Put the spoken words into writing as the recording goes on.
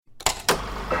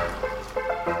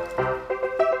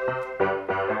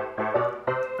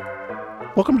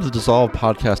Welcome to the Dissolve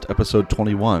Podcast, Episode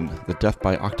 21, the Death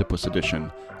by Octopus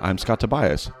edition. I'm Scott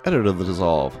Tobias, editor of the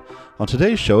Dissolve. On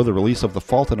today's show, the release of The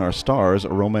Fault in Our Stars, a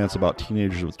romance about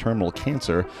teenagers with terminal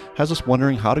cancer, has us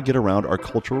wondering how to get around our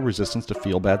cultural resistance to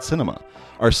feel-bad cinema.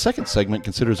 Our second segment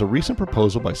considers a recent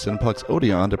proposal by Cineplex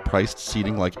Odeon to price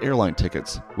seating like airline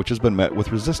tickets, which has been met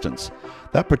with resistance.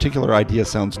 That particular idea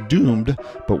sounds doomed,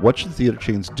 but what should theater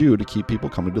chains do to keep people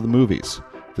coming to the movies?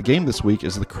 The game this week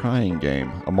is The Crying Game,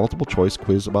 a multiple-choice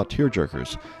quiz about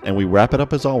tearjerkers, and we wrap it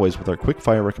up as always with our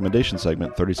quick-fire recommendation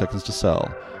segment, 30 Seconds to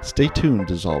Sell. Stay tuned,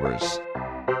 Dissolvers.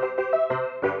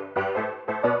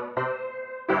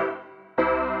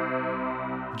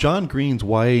 John Green's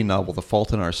YA novel The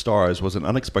Fault in Our Stars was an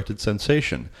unexpected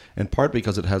sensation, in part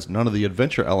because it has none of the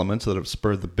adventure elements that have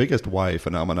spurred the biggest YA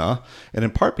phenomena, and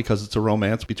in part because it's a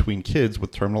romance between kids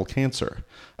with terminal cancer.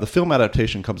 The film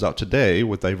adaptation comes out today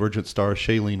with Divergent star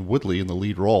Shailene Woodley in the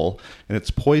lead role, and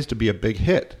it's poised to be a big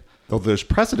hit. Though there's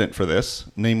precedent for this,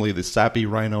 namely the sappy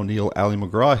Ryan O'Neal-Ally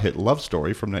McGraw hit Love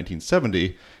Story from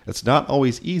 1970, it's not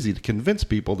always easy to convince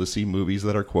people to see movies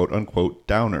that are quote-unquote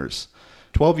downers.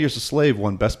 12 Years a Slave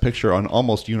won Best Picture on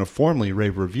almost uniformly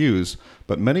rave reviews,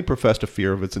 but many professed a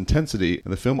fear of its intensity,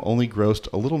 and the film only grossed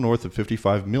a little north of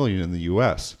 $55 million in the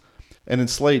U.S. And in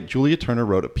Slate, Julia Turner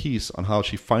wrote a piece on how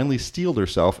she finally steeled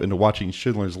herself into watching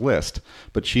Schindler's List,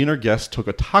 but she and her guests took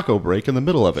a taco break in the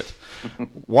middle of it.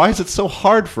 Why is it so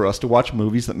hard for us to watch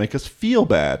movies that make us feel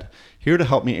bad? Here to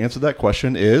help me answer that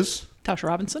question is... Tasha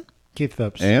Robinson. Keith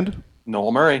Phipps. And?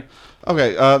 Noel Murray.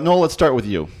 Okay, Noel, let's start with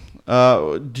you.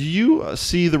 Do you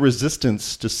see the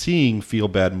resistance to seeing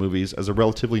feel-bad movies as a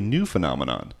relatively new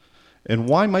phenomenon? And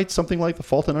why might something like The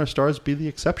Fault in Our Stars be the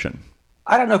exception?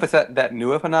 I don't know if it's that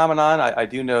new a phenomenon. I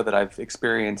do know that I've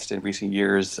experienced in recent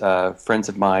years friends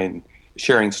of mine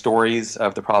sharing stories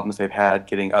of the problems they've had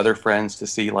getting other friends to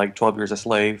see, like, 12 Years a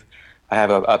Slave. I have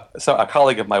a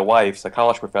colleague of my wife's, a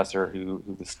college professor, who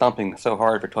was stumping so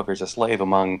hard for 12 Years a Slave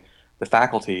among the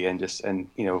faculty and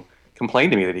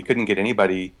complained to me that he couldn't get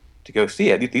anybody to go see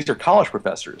it. These are college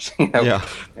professors, Yeah.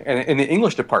 And in the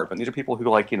English department, these are people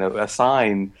who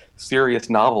assign serious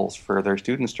novels for their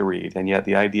students to read, and yet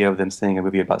the idea of them seeing a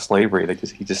movie about slavery,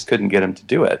 he just couldn't get them to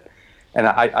do it. And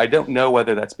I don't know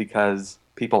whether that's because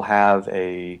people have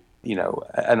they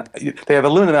have a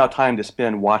limited amount of time to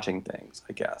spend watching things,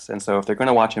 I guess. And so if they're going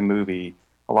to watch a movie,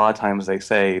 a lot of times they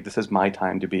say, this is my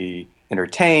time to be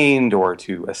entertained or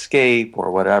to escape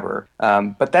or whatever.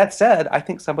 But that said, I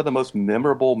think some of the most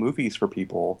memorable movies for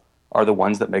people are the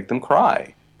ones that make them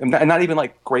cry. And not even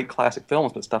like great classic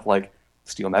films, but stuff like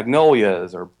Steel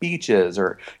Magnolias or Beaches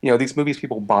or, these movies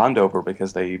people bond over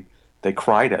because they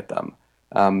cried at them.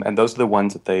 And those are the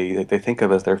ones that they think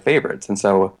of as their favorites. And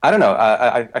so, I don't know,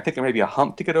 I think there may be a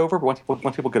hump to get over, but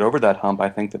once people get over that hump, I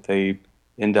think that they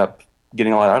end up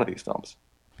getting a lot out of these films.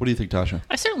 What do you think, Tasha?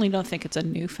 I certainly don't think it's a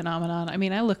new phenomenon. I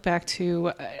mean, I look back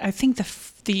to, I think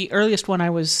the earliest one I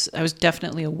was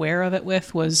definitely aware of it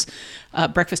with was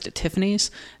Breakfast at Tiffany's.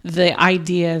 The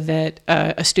idea that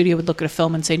a studio would look at a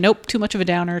film and say, nope, too much of a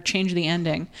downer, change the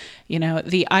ending.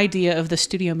 The idea of the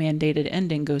studio mandated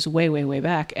ending goes way, way, way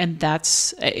back. And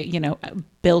that's,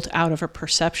 built out of a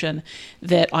perception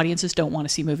that audiences don't want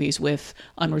to see movies with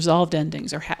unresolved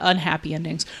endings or unhappy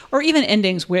endings, or even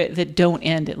endings that don't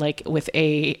end like with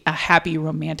a happy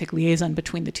romantic liaison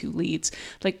between the two leads.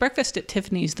 Like Breakfast at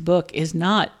Tiffany's, the book, is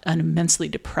not an immensely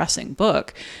depressing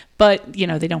book, but,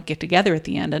 they don't get together at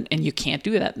the end, and you can't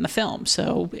do that in the film.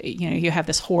 So, you have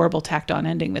this horrible tacked-on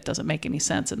ending that doesn't make any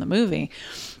sense in the movie.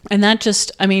 And that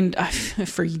just,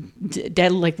 for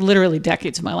literally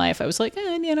decades of my life, I was like,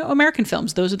 American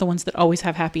films, those are the ones that always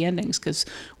have happy endings because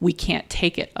we can't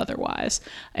take it otherwise.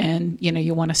 And,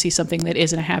 you want to see something that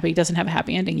doesn't have a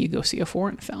happy ending, you go see a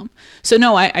foreign film. So,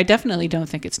 no, I definitely don't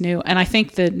think it's new. And I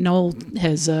think that Noel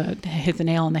has hit the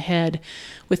nail on the head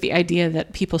with the idea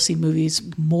that people see movies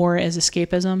more as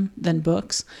escapism than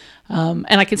books. And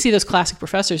I can see those classic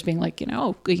professors being like,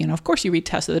 of course you read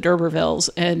Tess of the D'Urbervilles.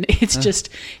 And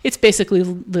it's basically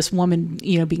this woman,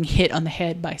 being hit on the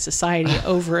head by society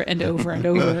over and over and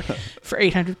over for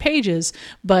 800 pages.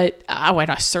 But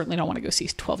I certainly don't want to go see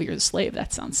 12 Years a Slave.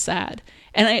 That sounds sad.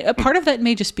 And a part of that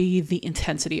may just be the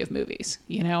intensity of movies.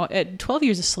 12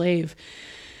 Years a Slave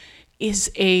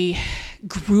is a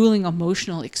grueling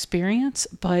emotional experience,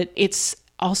 but it's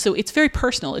also it's very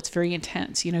personal. It's very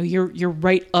intense. You're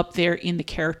right up there in the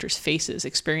characters' faces,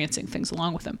 experiencing things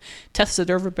along with them. Teth's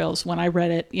Observables, when I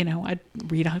read it, I'd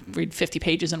read 50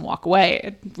 pages and walk away.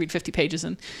 I'd read 50 pages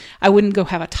and I wouldn't go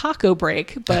have a taco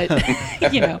break, but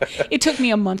it took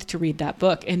me a month to read that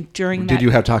book. And Did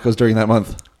you have tacos during that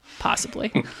month?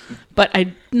 Possibly, but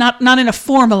not in a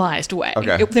formalized way.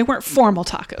 Okay. They weren't formal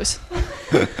tacos.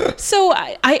 So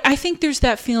I think there's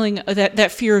that feeling,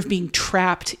 that fear of being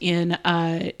trapped in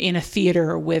a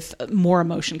theater with more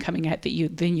emotion coming at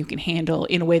than you can handle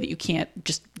in a way that you can't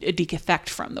just decaffect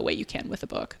from the way you can with a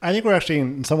book. I think we're actually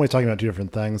in some ways talking about two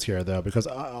different things here, though, because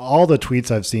all the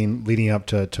tweets I've seen leading up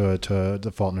to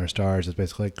The Fault in Our Stars is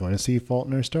basically like, going to see Fault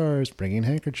in Our Stars, bringing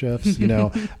handkerchiefs.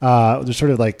 There's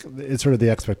sort of like, it's sort of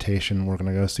the expectation we're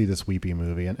going to go see this weepy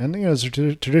movie, and there's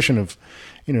a tradition of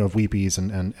of weepies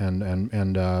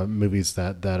and movies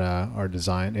that are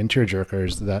designed, and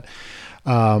tearjerkers that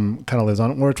kind of lives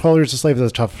on. Where 12 Years a Slave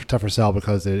is a tougher sell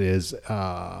because it is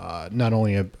not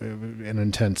only an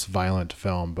intense, violent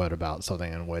film, but about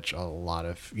something in which a lot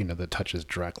of that touches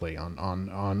directly on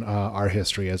our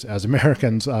history as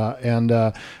Americans, and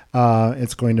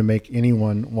it's going to make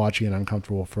anyone watching it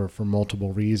uncomfortable for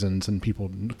multiple reasons, and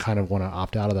people kind of want to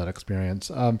opt out of that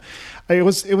experience. It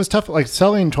was tough, like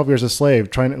selling 12 Years a Slave,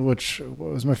 which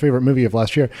was my favorite movie of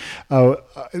last year.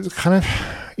 It's kind of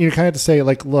have to say,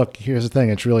 like, look, here's the thing.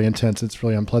 It's really intense. It's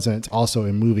really unpleasant. It's also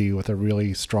a movie with a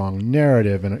really strong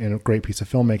narrative and a great piece of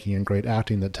filmmaking and great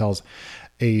acting that tells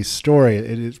a story.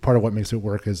 It is part of what makes it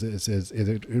work is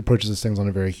it approaches these things on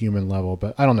a very human level.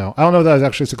 But I don't know that I was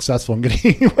actually successful in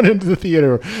getting anyone into the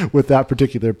theater with that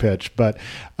particular pitch. But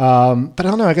I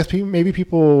don't know. I guess maybe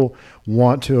people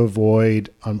want to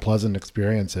avoid unpleasant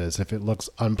experiences. If it looks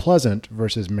unpleasant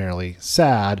versus merely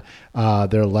sad,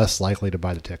 they're less likely to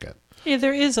buy the ticket. Yeah,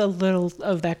 there is a little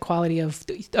of that quality of,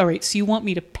 all right, so you want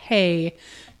me to pay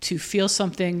to feel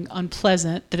something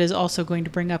unpleasant that is also going to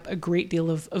bring up a great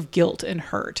deal of guilt and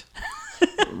hurt.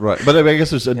 Right, but I guess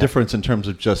there's a difference in terms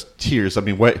of just tears. I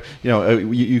mean,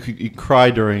 you cry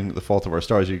during The Fault of Our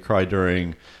Stars, you cry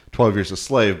during 12 Years a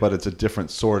Slave, but it's a different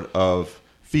sort of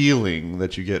feeling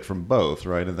that you get from both,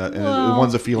 right? And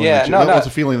one's a feeling one's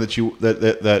a feeling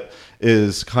that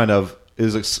is kind of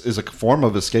is a form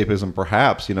of escapism,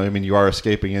 perhaps. You are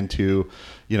escaping into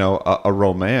a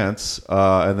romance,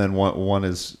 and then one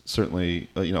is certainly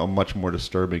a much more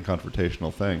disturbing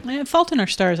confrontational thing. And Fault in Our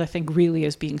Stars, I think, really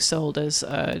is being sold as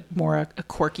more a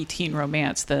quirky teen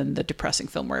romance than the depressing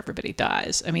film where everybody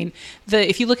dies. I mean,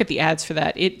 if you look at the ads for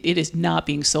that, it is not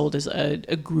being sold as a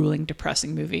grueling,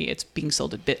 depressing movie. It's being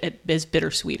sold as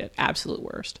bittersweet at absolute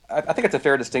worst. I think it's a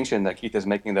fair distinction that Keith is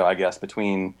making, though, I guess,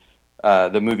 between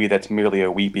the movie that's merely a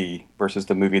weepy versus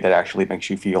the movie that actually makes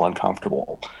you feel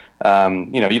uncomfortable.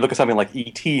 You look at something like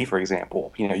E.T., for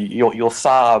example. You'll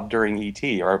sob during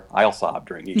E.T., or I'll sob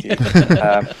during E.T.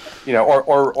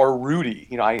 Or Rudy.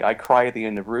 I cry at the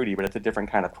end of Rudy, but it's a different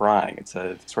kind of crying. It's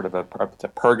a sort of a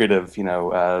purgative,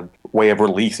 way of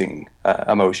releasing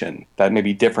emotion that may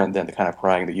be different than the kind of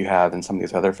crying that you have in some of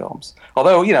these other films.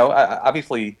 Although,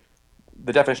 obviously,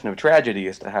 the definition of tragedy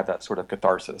is to have that sort of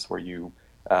catharsis where you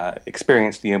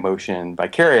experience the emotion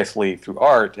vicariously through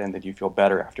art, and then you feel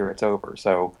better after it's over.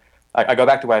 So I go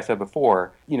back to what I said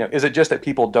before. Is it just that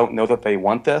people don't know that they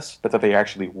want this, but that they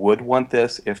actually would want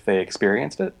this if they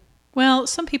experienced it? Well,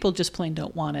 some people just plain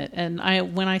don't want it. And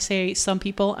when I say some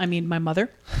people, I mean my mother,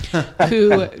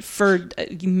 who for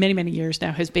many, many years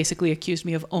now has basically accused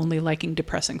me of only liking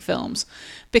depressing films.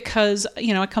 Because,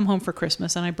 I come home for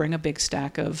Christmas and I bring a big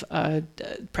stack of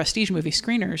prestige movie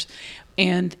screeners.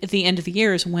 And at the end of the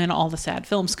year is when all the sad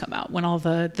films come out, when all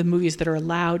the movies that are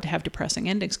allowed to have depressing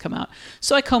endings come out.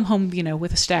 So I come home,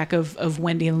 with a stack of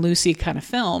Wendy and Lucy kind of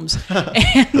films.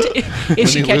 And if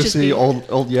she catches Lucy, me,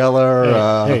 Old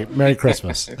Yeller. Hey, Merry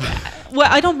Christmas. Well,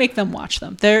 I don't make them watch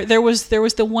them. There was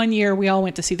the one year we all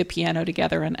went to see The Piano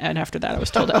together, and after that I was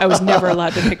told I was never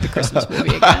allowed to pick the Christmas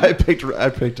movie again. I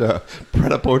picked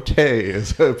Pret-a-Porter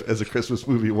as a Christmas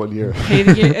movie one year. Hey,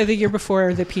 the year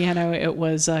before The Piano, it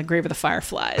was Grave of the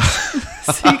Fireflies.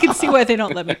 So you can see why they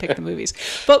don't let me pick the movies.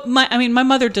 But my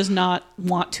mother does not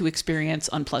want to experience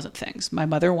unpleasant things. My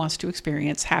mother wants to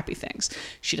experience happy things.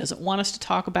 She doesn't want us to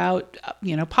talk about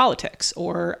politics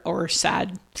or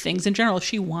sad things in general.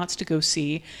 She wants to go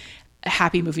see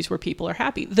happy movies where people are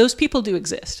happy. Those people do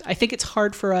exist. I think it's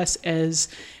hard for us as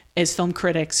as film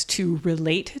critics to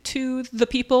relate to the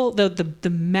people, the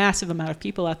massive amount of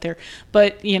people out there.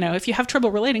 But, you know, if you have trouble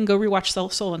relating, go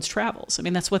rewatch Solon's Travels. I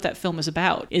mean, that's what that film is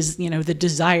about, is, you know, the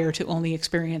desire to only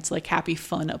experience like happy,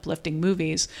 fun, uplifting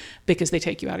movies because they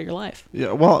take you out of your life.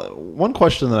 Yeah, well, one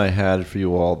question that I had for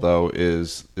you all, though,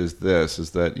 is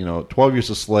that, you know, 12 Years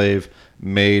a Slave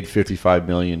made $55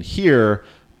 million here,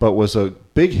 but was a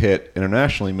big hit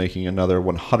internationally, making another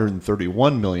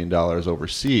 $131 million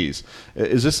overseas.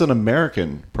 Is this an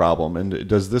American problem, and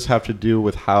does this have to do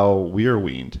with how we're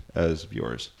weaned as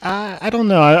viewers? I don't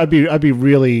know. I'd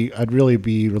really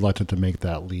be reluctant to make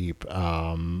that leap,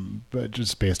 but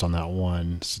just based on that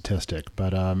one statistic.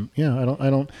 But yeah, I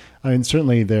don't. I mean,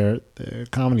 certainly there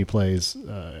comedy plays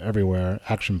everywhere,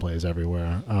 action plays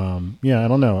everywhere. Yeah, I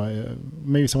don't know.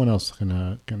 Maybe someone else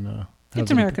can. It's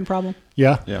an American problem.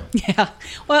 Yeah. Yeah.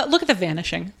 Well, look at The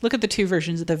Vanishing. Look at the two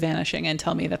versions of The Vanishing and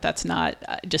tell me that that's not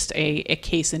just a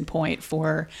case in point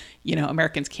for, you know,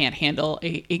 Americans can't handle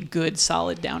a good,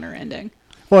 solid downer ending.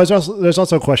 Well, there's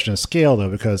also a question of scale, though,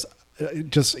 because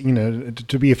just, you know,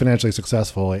 to be financially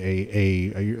successful,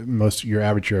 your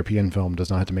average European film does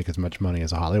not have to make as much money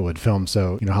as a Hollywood film.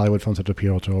 So, you know, Hollywood films have to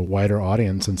appeal to a wider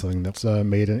audience than something that's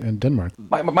made in Denmark.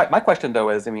 My question, though,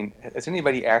 is, I mean, has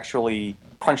anybody actually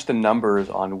crunched the numbers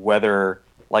on whether,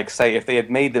 like, say, if they had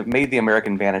made the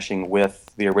American Vanishing with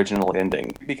the original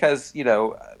ending? Because, you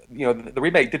know, the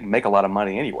remake didn't make a lot of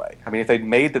money anyway. I mean, if they'd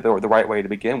made the right way to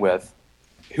begin with,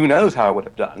 who knows how it would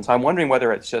have done. So I'm wondering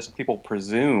whether it's just people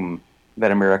presume that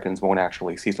Americans won't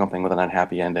actually see something with an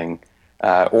unhappy ending,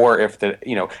 or if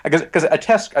because a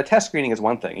test screening is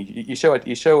one thing. You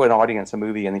show an audience a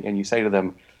movie and you say to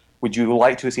them, "Would you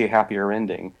like to see a happier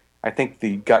ending?" I think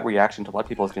the gut reaction to a lot of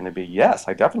people is going to be, "Yes,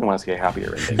 I definitely want to see a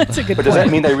happier ending." That's a good But point. does that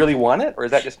mean they really want it, or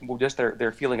is that just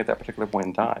their feeling at that particular point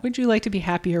in time? Would you like to be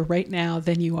happier right now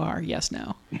than you are? Yes,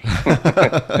 no.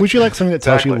 Would you like something that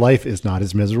tells you Exactly. life is not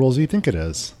as miserable as you think it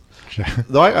is?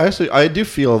 Though I do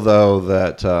feel, though,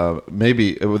 that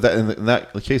maybe in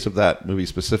the case of that movie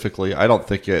specifically, I don't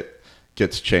think it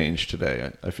gets changed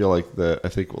today. I feel like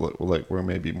we're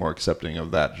maybe more accepting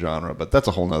of that genre, but that's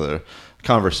a whole nother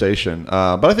conversation.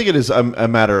 But I think it is a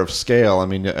matter of scale. I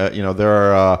mean, you know,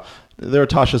 there are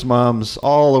Tasha's moms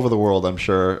all over the world, I'm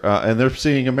sure, and they're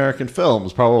seeing American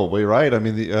films, probably, right? I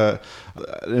mean,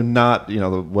 not, you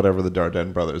know, whatever the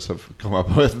Dardenne brothers have come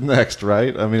up with next,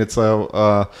 right? I mean, it's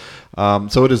so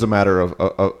it is a matter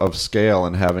of scale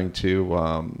and having to,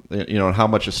 you know, and how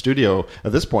much a studio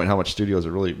at this point, how much studios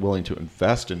are really willing to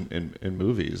invest in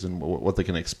movies and what they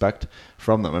can expect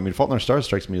from them. I mean, Fault in Our Stars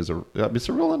strikes me as it's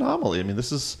a real anomaly. I mean,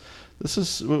 this is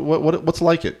what's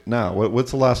like it now.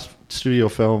 What's the last studio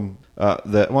film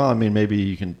that? Well, I mean, maybe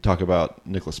you can talk about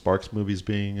Nicholas Sparks movies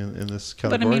being in this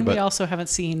category. But I mean, we also haven't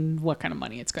seen what kind of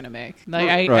money it's going to make.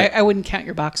 Like, Right. I wouldn't count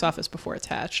your box office before it's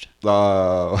hatched.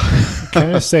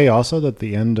 Can I say also that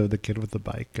the end of The Kid with the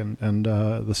Bike and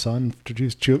The Son,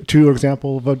 two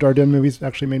examples of Dardenne movies,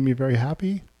 actually made me very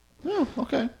happy? Oh,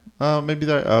 okay. Maybe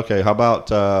that. Okay. How about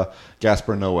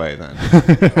Gasper No Way then?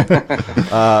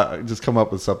 Just come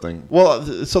up with something. Well,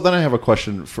 so then I have a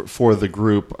question for the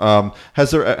group. Have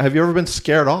you ever been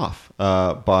scared off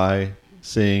by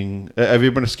seeing? Have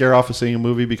you been scared off of seeing a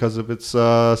movie because of its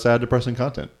sad, depressing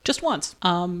content? Just once,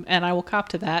 and I will cop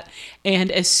to that.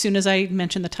 And as soon as I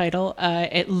mention the title,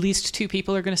 at least two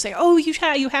people are going to say, "Oh,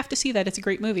 you have to see that. It's a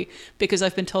great movie." Because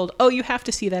I've been told, "Oh, you have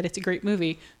to see that. It's a great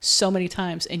movie," so many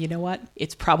times. And you know what?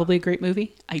 It's probably a great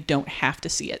movie. I don't have to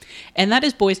see it. And that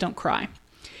is Boys Don't Cry.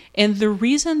 And the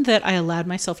reason that I allowed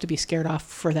myself to be scared off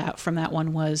from that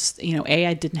one was, you know,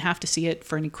 I didn't have to see it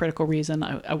for any critical reason.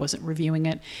 I wasn't reviewing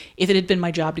it. If it had been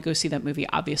my job to go see that movie,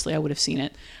 obviously I would have seen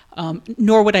it.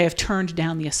 Nor would I have turned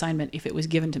down the assignment if it was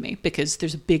given to me, because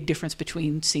there's a big difference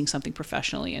between seeing something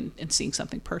professionally and seeing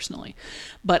something personally.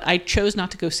 But I chose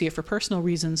not to go see it for personal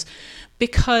reasons,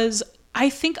 because I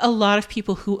think a lot of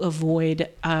people who avoid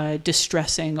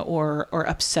distressing or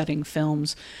upsetting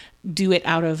films do it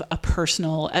out of a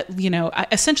personal,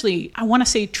 essentially, I want to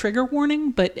say trigger warning,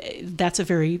 but that's a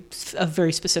very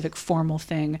specific formal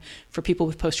thing for people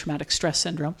with post-traumatic stress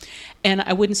syndrome. And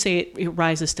I wouldn't say it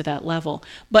rises to that level.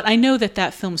 But I know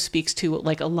that film speaks to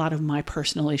like a lot of my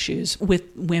personal issues with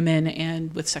women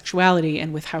and with sexuality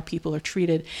and with how people are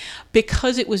treated.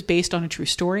 Because it was based on a true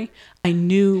story, I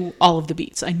knew all of the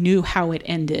beats. I knew how it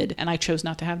ended, and I chose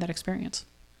not to have that experience.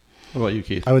 What about you,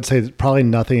 Keith? I would say probably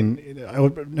nothing.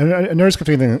 I never skipped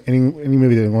anything. Any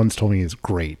movie that anyone's told me is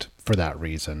great for that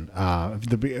reason,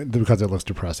 because it looks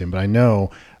depressing. But I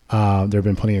know There have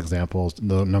been plenty of examples.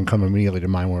 None come immediately to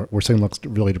mind where something looks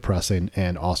really depressing,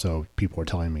 and also people are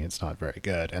telling me it's not very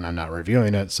good, and I'm not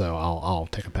reviewing it, so I'll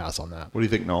take a pass on that. What do you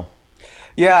think, Noel?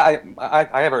 Yeah,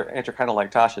 I have an answer kind of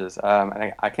like Tasha's,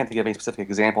 and I can't think of any specific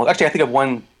example. Actually, I think of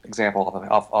one example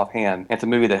offhand. It's a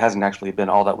movie that hasn't actually been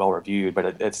all that well reviewed,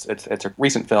 but it's a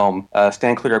recent film,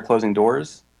 Stand Clear of Closing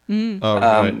Doors.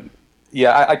 Right.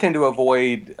 Yeah, I tend to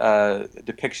avoid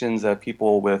depictions of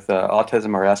people with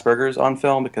autism or Asperger's on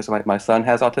film because my son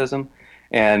has autism,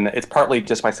 and it's partly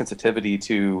just my sensitivity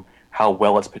to how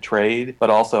well it's portrayed, but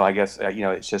also I guess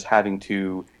it's just having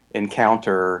to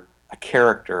encounter a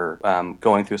character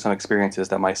going through some experiences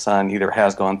that my son either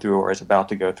has gone through or is about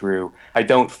to go through. I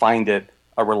don't find it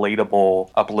a relatable,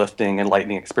 uplifting,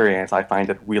 enlightening experience. I find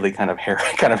it really kind of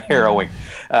harrowing.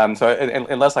 So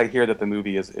unless I hear that the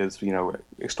movie is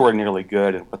extraordinarily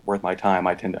good and worth my time,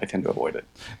 I tend to avoid it.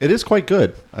 It is quite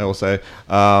good, I will say.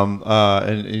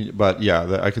 But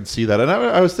yeah, I can see that. And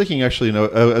I was thinking actually,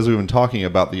 as we've been talking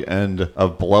about the end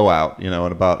of Blowout,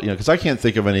 and about because I can't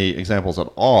think of any examples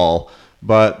at all.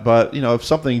 But if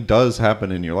something does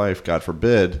happen in your life, God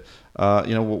forbid,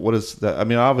 what is that? I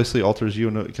mean, obviously alters you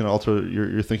and can alter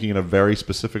your thinking in a very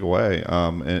specific way,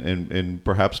 and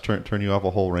perhaps turn you off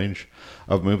a whole range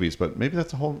of movies. But maybe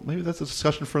that's a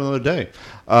discussion for another day.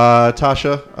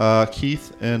 Tasha,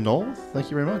 Keith, and Noel, thank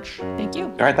you very much. Thank you.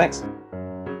 All right, thanks.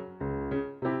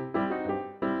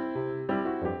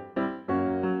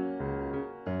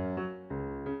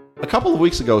 A couple of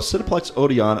weeks ago, Cineplex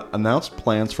Odeon announced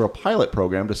plans for a pilot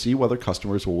program to see whether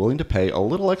customers were willing to pay a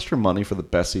little extra money for the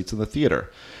best seats in the theater.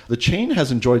 The chain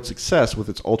has enjoyed success with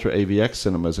its Ultra AVX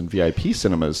cinemas and VIP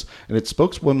cinemas, and its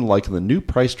spokeswoman likened the new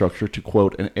price structure to,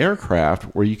 quote, an aircraft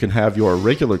where you can have your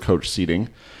regular coach seating.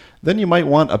 Then you might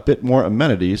want a bit more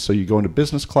amenities, so you go into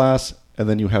business class, and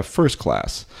then you have first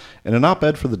class. In an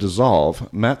op-ed for The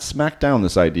Dissolve, Matt smacked down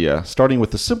this idea, starting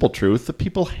with the simple truth that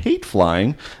people hate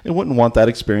flying and wouldn't want that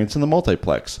experience in the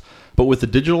multiplex. But with the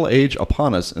digital age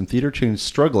upon us and theater chains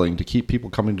struggling to keep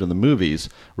people coming to the movies,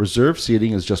 reserved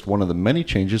seating is just one of the many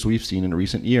changes we've seen in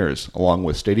recent years, along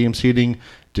with stadium seating,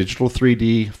 digital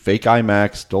 3D, fake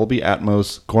IMAX, Dolby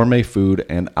Atmos, gourmet food,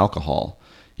 and alcohol.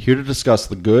 Here to discuss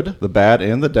the good, the bad,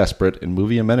 and the desperate in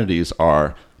movie amenities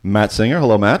are Matt Singer.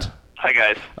 Hello, Matt. Hi,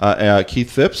 guys. Keith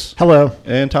Phipps. Hello.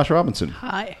 And Tasha Robinson.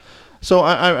 Hi. So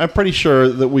I'm pretty sure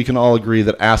that we can all agree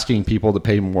that asking people to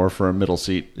pay more for a middle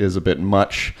seat is a bit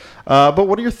much. But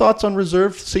what are your thoughts on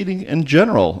reserved seating in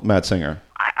general, Matt Singer?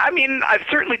 I mean, I've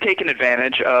certainly taken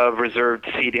advantage of reserved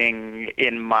seating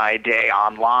in my day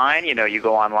online. You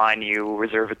go online, you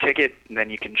reserve a ticket, and then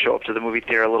you can show up to the movie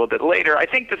theater a little bit later. I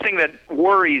think the thing that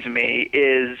worries me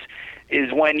is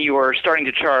when you are starting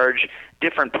to charge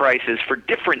different prices for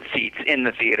different seats in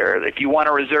the theater. If you want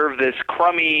to reserve this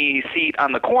crummy seat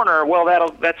on the corner, well,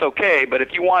 that's okay. But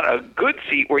if you want a good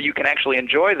seat where you can actually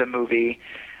enjoy the movie,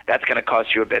 that's going to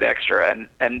cost you a bit extra.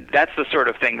 And that's the sort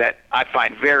of thing that I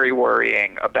find very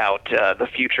worrying about the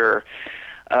future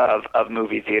of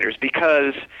movie theaters,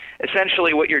 because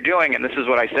essentially what you're doing, and this is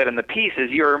what I said in the piece, is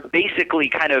you're basically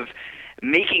kind of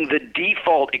making the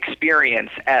default experience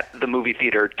at the movie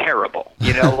theater terrible.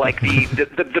 Like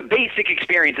the basic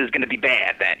experience is going to be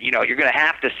bad then. You're going to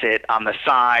have to sit on the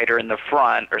side or in the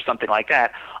front or something like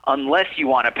that unless you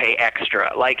want to pay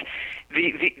extra. Like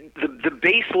the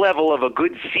base level of a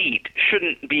good seat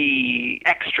shouldn't be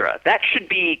extra. That should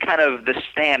be kind of the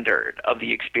standard of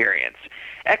the experience.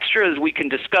 Extras, we can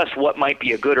discuss what might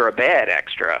be a good or a bad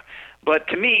extra. But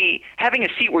to me, having a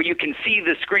seat where you can see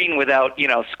the screen without,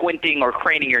 squinting or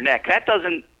craning your neck, that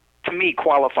doesn't, to me,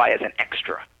 qualify as an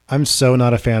extra. I'm so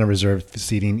not a fan of reserved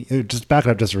seating. Just back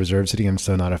it up, just reserved seating. I'm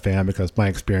so not a fan because my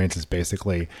experience is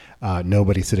basically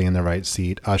nobody sitting in the right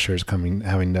seat, ushers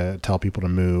having to tell people to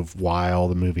move while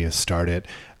the movie has started.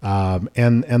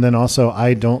 And then also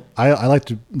I like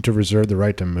to reserve the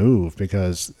right to move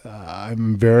because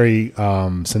I'm very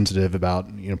sensitive about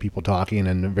people talking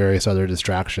and various other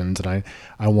distractions, and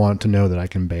I want to know that I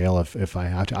can bail if I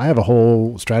have to. I have a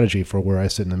whole strategy for where I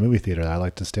sit in the movie theater that I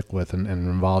like to stick with, and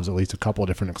involves at least a couple of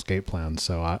different escape plans.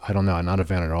 So I don't know, I'm not a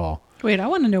fan at all. Wait, I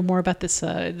want to know more about this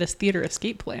theater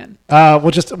escape plan.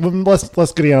 Let's get out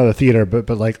of the theater, but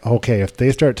like, okay, if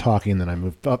they start talking, then I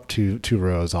move up two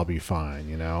rows, I'll be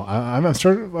fine. I've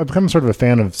become sort of a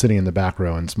fan of sitting in the back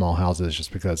row in small houses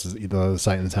just because the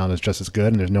sight and sound is just as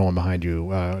good, and there's no one behind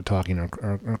you talking.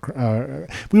 Or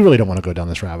we really don't want to go down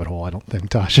this rabbit hole, I don't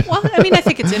think, Tasha. Well, I mean, I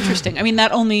think it's interesting. I mean,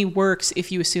 that only works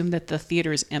if you assume that the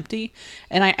theater is empty,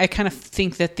 and I kind of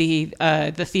think that the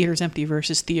theater is empty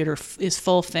versus theater is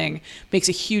full thing makes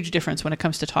a huge difference when it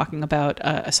comes to talking about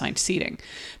assigned seating.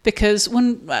 Because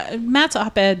when Matt's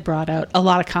op-ed brought out a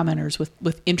lot of commenters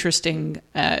with interesting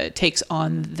takes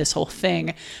on this whole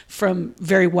thing from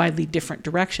very widely different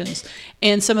directions.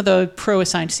 And some of the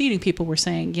pro-assigned seating people were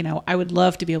saying, I would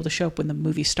love to be able to show up when the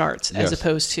movie starts, as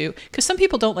opposed to, because some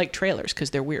people don't like trailers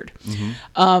because they're weird.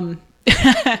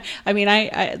 I mean,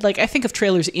 I think of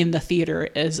trailers in the theater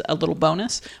as a little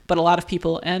bonus, but a lot of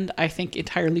people, and I think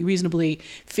entirely reasonably,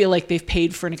 feel like they've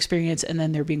paid for an experience and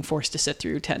then they're being forced to sit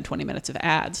through 10, 20 minutes of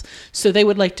ads. So they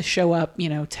would like to show up,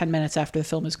 10 minutes after the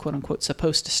film is quote unquote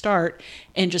supposed to start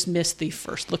and just miss the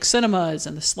first look cinemas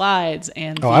and the slides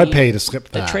and I'd pay to skip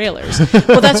the that. trailers.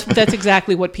 Well, that's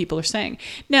exactly what people are saying.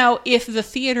 Now, if the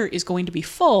theater is going to be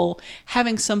full,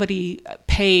 having somebody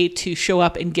pay to show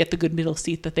up and get the good middle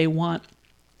seat that they want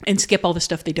and skip all the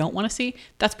stuff they don't want to see,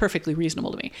 that's perfectly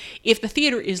reasonable to me. If the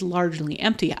theater is largely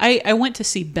empty, I went to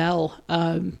see Belle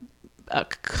a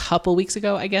couple weeks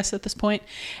ago, I guess, at this point,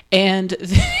 and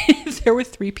there were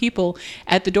 3 people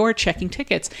at the door checking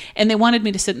tickets, and they wanted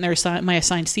me to sit in my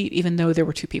assigned seat, even though there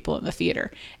were 2 people in the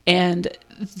theater. And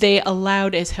they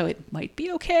allowed as how it might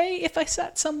be okay if I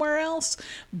sat somewhere else,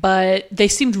 but they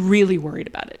seemed really worried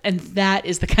about it. And that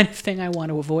is the kind of thing I want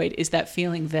to avoid, is that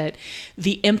feeling that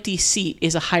the empty seat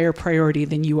is a higher priority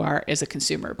than you are as a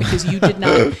consumer, because you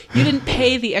didn't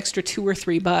pay the extra $2 or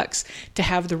 $3 to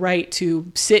have the right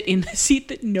to sit in the seat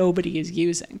that nobody is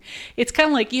using. It's kind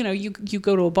of like, you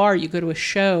go to a bar, you go to a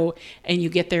show, and you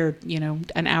get there,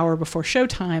 an hour before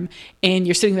showtime, and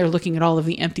you're sitting there looking at all of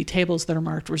the empty tables that are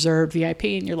marked reserved VIP,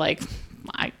 and you're like,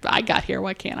 I got here,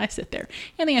 why can't I sit there?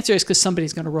 And the answer is because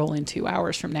somebody's going to roll in 2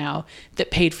 hours from now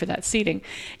that paid for that seating.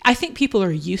 I think people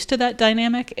are used to that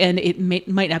dynamic, and it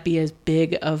might not be as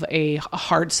big of a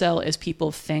hard sell as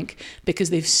people think, because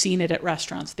they've seen it at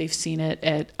restaurants, they've seen it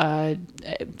at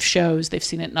shows, they've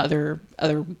seen it in other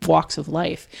walks of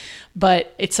life.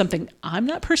 But it's something I'm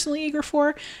not personally eager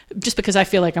for, just because I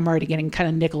feel like I'm already getting kind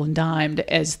of nickel and dimed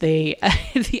as the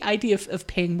idea of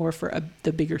paying more for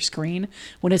the bigger screen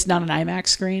when it's not an IMAX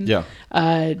screen. Yeah.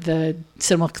 The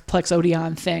Cineplex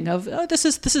Odeon thing of, this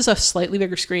is a slightly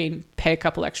bigger screen, pay a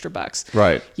couple extra bucks.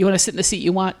 Right. You want to sit in the seat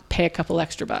you want, pay a couple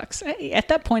extra bucks. At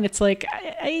that point, it's like,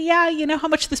 you know how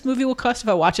much this movie will cost if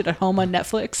I watch it at home on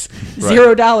Netflix?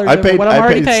 Right. $0 over what I'm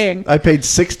already paying. I paid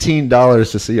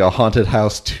 $16 to see A Haunted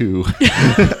House 2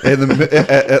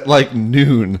 at like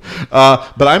noon.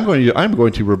 But I'm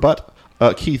going to rebut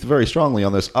Keith very strongly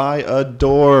on this. I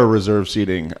adore reserve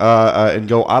seating and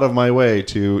go out of my way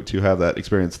to have that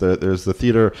experience. There's the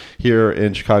theater here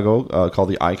in Chicago called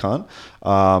the Icon,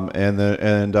 and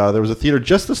there was a theater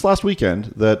just this last weekend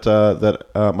that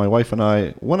my wife and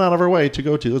I went out of our way to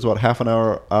go to. It was about half an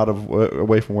hour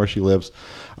away from where she lives.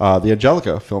 The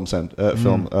Angelica Film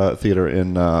Theater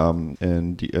in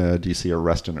DC or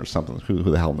Reston or something. Who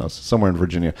the hell knows? Somewhere in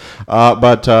Virginia.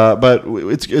 But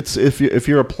it's if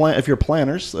you're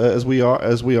planners as we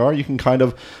are, you can kind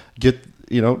of get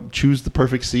choose the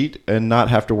perfect seat and not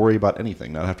have to worry about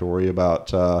anything. Not have to worry about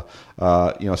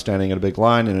standing in a big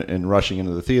line and rushing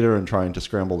into the theater and trying to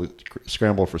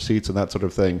scramble for seats and that sort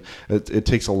of thing. It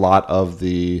takes a lot of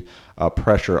the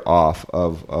pressure off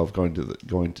of going to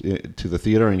the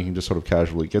theater, and you can just sort of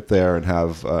casually get there and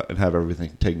have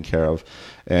everything taken care of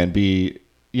and be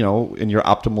in your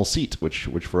optimal seat, which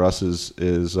for us is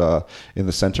in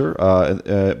the center,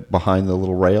 behind the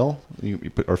little rail. You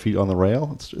put our feet on the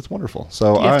rail. It's wonderful.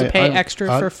 So do you have to pay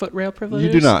extra for foot rail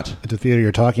privileges? You do not. At the theater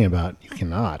you're talking about, you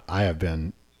cannot. I have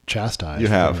been chastised. You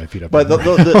have, my feet up but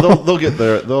they'll get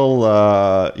there.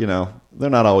 They're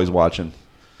not always watching.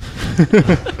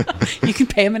 You can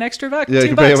pay them an extra buck. Yeah, you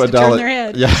 $2 can pay them to turn their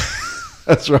head. Yeah.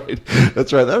 That's right.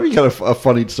 That'd be kind of a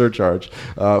funny surcharge.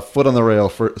 Foot on the rail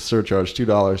for surcharge,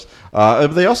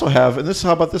 $2. They also have, and this.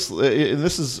 How about this? And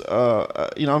this is,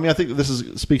 I think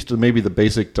this speaks to maybe the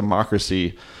basic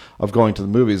democracy of going to the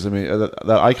movies. I mean, that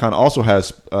Icon also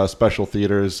has special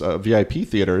theaters, VIP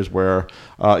theaters, where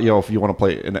if you want to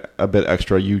play a bit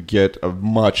extra, you get a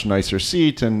much nicer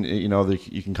seat, and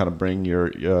you can kind of bring you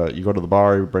go to the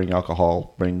bar, you bring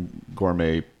alcohol, bring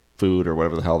gourmet food or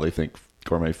whatever the hell they think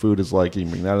gourmet food is like. You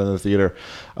can bring that in the theater.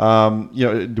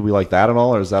 Do we like that at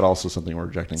all, or is that also something we're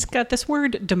rejecting? Scott, this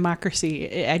word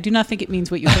democracy, I do not think it means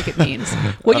what you think it means.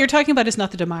 What you're talking about is not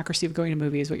the democracy of going to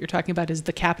movies. What you're talking about is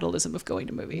the capitalism of going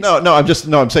to movies.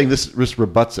 I'm saying this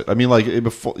rebuts it. I mean, like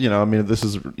before, this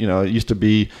is, it used to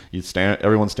be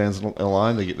everyone stands in a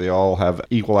line. They all have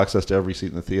equal access to every seat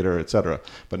in the theater, etc.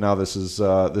 But now this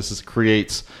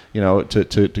creates,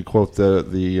 to quote the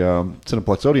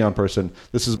Cineplex Odeon person,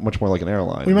 this is much more like an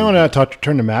airline. We might want to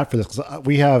turn to Matt for this, because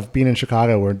we have, being in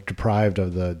Chicago, we're deprived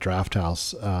of the Draft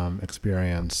House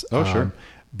experience. Oh, sure.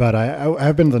 But I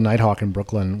have been to the Nighthawk in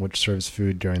Brooklyn, which serves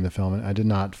food during the film, and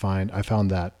I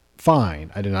found that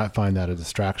fine. I did not find that a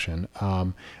distraction.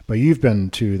 But you've been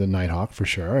to the Nighthawk for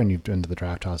sure, and you've been to the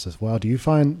Draft House as well. Do you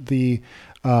find the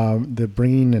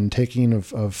bringing and taking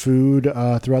of food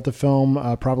throughout the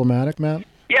film problematic, Matt?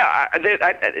 Yeah,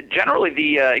 generally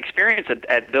the experience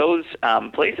at those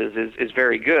places is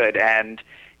very good, and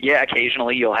yeah,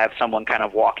 occasionally you'll have someone kind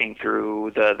of walking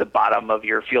through the bottom of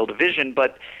your field of vision,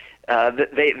 but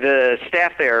the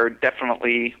staff there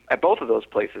definitely, at both of those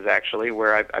places actually,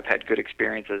 where I've had good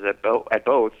experiences at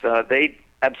both, they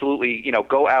absolutely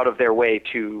go out of their way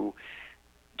to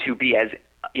be as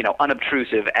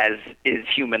unobtrusive as is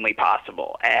humanly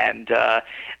possible. And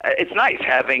it's nice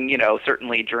having,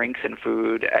 certainly drinks and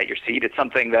food at your seat. It's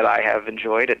something that I have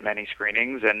enjoyed at many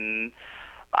screenings, and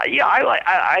I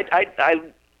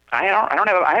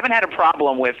haven't had a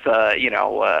problem with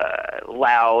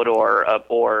loud or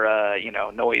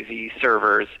noisy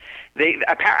servers.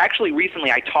 Actually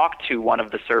recently I talked to one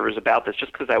of the servers about this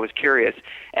just because I was curious,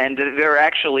 and they're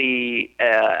actually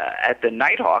at the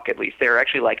Nighthawk, at least, they're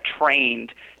actually like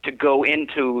trained to go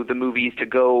into the movies, to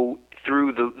go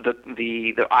through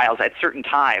the aisles at certain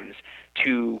times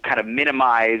to kind of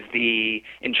minimize the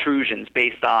intrusions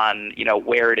based on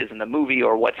where it is in the movie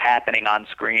or what's happening on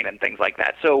screen and things like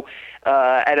that. So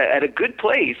at a good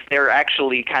place, they're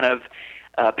actually kind of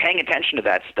paying attention to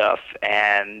that stuff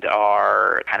and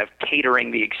are kind of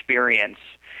catering the experience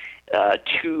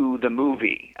to the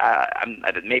movie.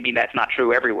 Maybe that's not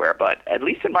true everywhere, but at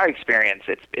least in my experience,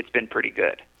 it's been pretty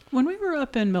good. When we were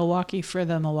up in Milwaukee for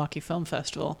the Milwaukee Film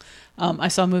Festival, I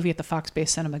saw a movie at the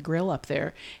Fox-based Cinema Grill up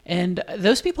there, and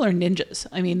those people are ninjas.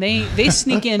 I mean, they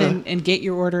sneak in and get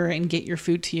your order and get your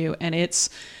food to you, and it's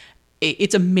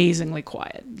amazingly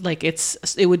quiet. Like I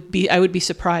would be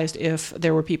surprised if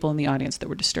there were people in the audience that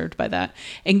were disturbed by that.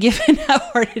 And given how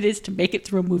hard it is to make it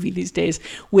through a movie these days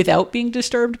without being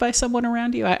disturbed by someone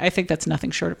around you, I think that's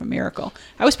nothing short of a miracle.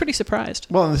 I was pretty surprised.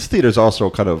 Well, and this theater is also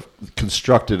kind of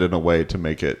constructed in a way to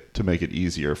make it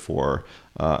easier for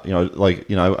I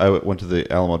went to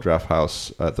the Alamo Draft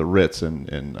House at the Ritz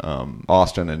in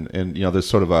Austin, and there's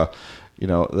sort of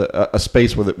a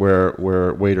space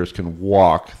where waiters can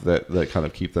walk that kind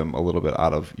of keep them a little bit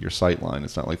out of your sight line.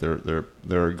 It's not like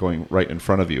they're going right in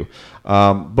front of you.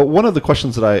 But one of the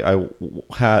questions that I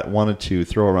wanted to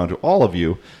throw around to all of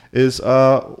you is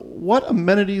what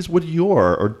amenities would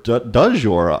does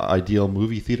your ideal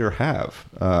movie theater have,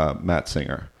 Matt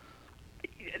Singer?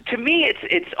 To me,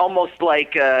 it's almost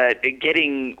like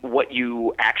getting what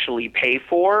you actually pay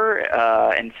for,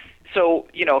 and so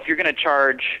if you're going to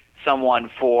charge someone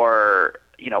for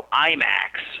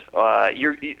IMAX,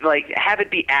 you're like, have it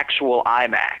be actual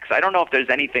IMAX. I don't know if there's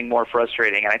anything more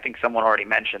frustrating, and I think someone already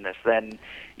mentioned this, than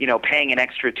paying an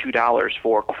extra $2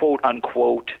 for quote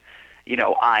unquote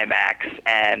IMAX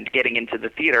and getting into the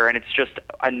theater, and it's just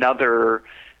another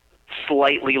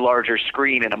slightly larger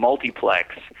screen in a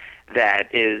multiplex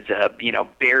that is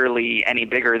barely any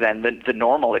bigger than the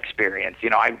normal experience.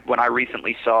 When I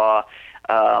recently saw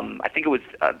I think it was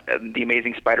The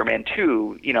Amazing Spider-Man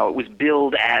 2, it was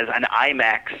billed as an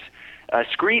IMAX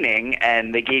screening,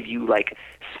 and they gave you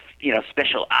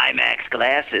special IMAX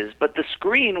glasses, but the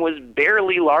screen was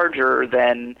barely larger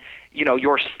than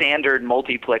your standard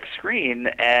multiplex screen,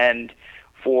 and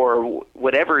for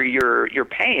whatever you're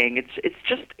paying, it's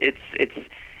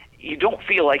you don't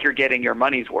feel like you're getting your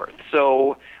money's worth.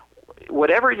 So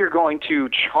whatever you're going to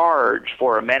charge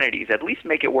for amenities, at least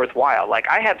make it worthwhile. Like,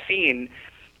 I have seen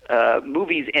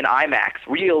movies in IMAX,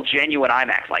 real genuine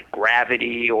IMAX, like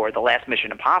Gravity or The Last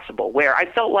Mission Impossible, where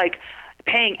I felt like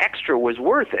paying extra was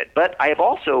worth it. But I have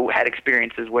also had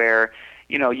experiences where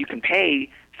you can pay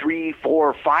 $3,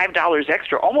 $4, $5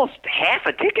 extra, almost half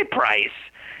a ticket price,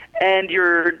 and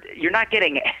you're not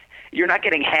getting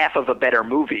half of a better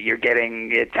movie. You're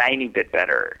getting a tiny bit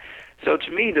better. So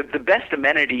to me, the best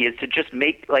amenity is to just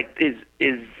make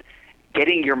is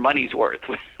getting your money's worth,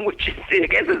 which I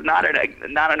guess is not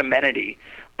an amenity,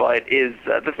 but is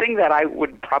the thing that I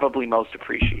would probably most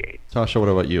appreciate. Tasha, what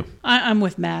about you? I'm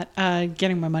with Matt,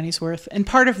 getting my money's worth, and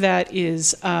part of that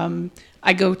is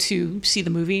I go to see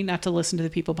the movie, not to listen to the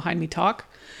people behind me talk,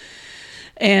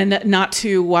 and not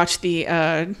to watch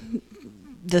the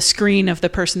the screen of the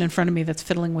person in front of me that's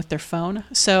fiddling with their phone.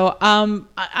 So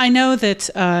I know that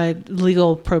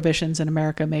legal prohibitions in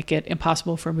America make it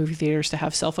impossible for movie theaters to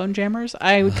have cell phone jammers.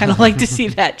 I would kind of like to see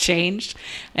that changed,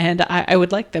 and I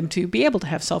would like them to be able to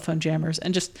have cell phone jammers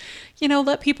and just,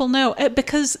 let people know,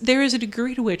 because there is a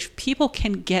degree to which people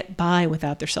can get by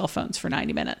without their cell phones for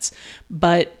 90 minutes,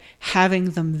 but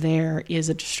having them there is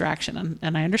a distraction.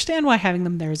 And I understand why having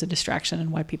them there is a distraction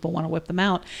and why people want to whip them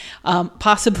out.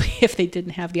 Possibly if they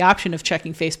didn't have the option of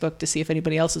checking Facebook to see if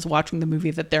anybody else is watching the movie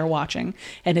that they're watching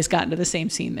and has gotten to the same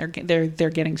scene they're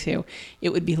getting to, it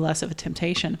would be less of a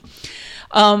temptation.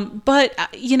 But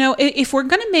if we're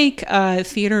going to make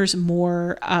theaters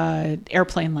more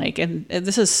airplane-like, and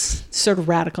this is sort of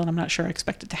radical and I'm not sure I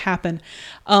expect it to happen,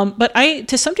 but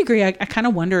to some degree, I kind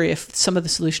of wonder if some of the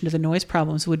solution to the noise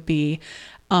problems would be,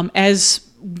 as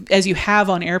you have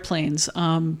on airplanes,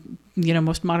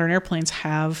 most modern airplanes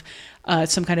have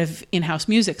some kind of in-house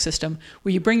music system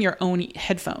where you bring your own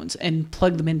headphones and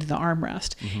plug them into the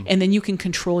armrest, and then you can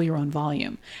control your own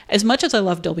volume. As much as I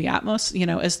love Dolby Atmos,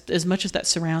 as much as that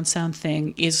surround sound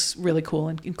thing is really cool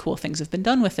and cool things have been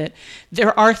done with it,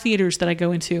 there are theaters that I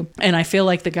go into and I feel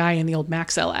like the guy in the old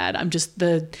Maxell ad. I'm just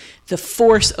the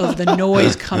force of the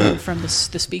noise coming from the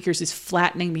speakers is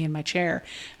flattening me in my chair.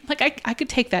 Like I could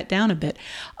take that down a bit,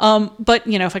 but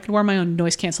if I could wear my own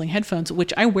noise canceling headphones,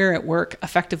 which I wear at work,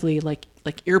 effectively like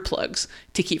earplugs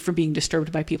to keep from being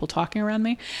disturbed by people talking around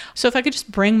me. So if I could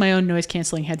just bring my own noise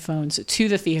canceling headphones to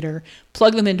the theater,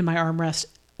 plug them into my armrest,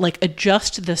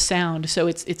 adjust the sound so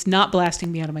it's not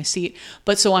blasting me out of my seat,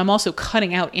 but so I'm also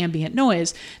cutting out ambient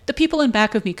noise, the people in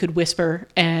back of me could whisper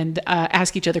and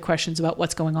ask each other questions about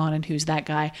what's going on and who's that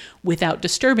guy without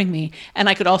disturbing me. And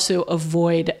I could also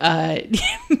avoid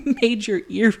major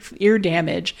ear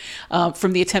damage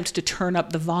from the attempt to turn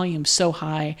up the volume so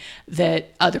high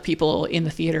that other people in the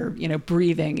theater,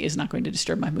 breathing is not going to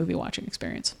disturb my movie watching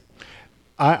experience.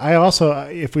 I also,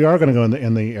 if we are going to go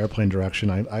in the airplane direction,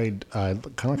 I kind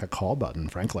of like a call button,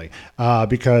 frankly,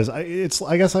 because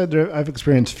I guess I've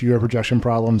experienced fewer projection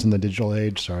problems in the digital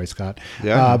age. Sorry, Scott.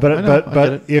 Yeah,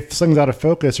 but if something's out of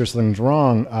focus or something's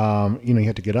wrong, you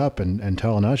have to get up and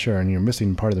tell an usher, and you're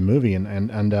missing part of the movie,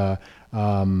 and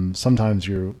sometimes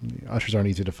your ushers aren't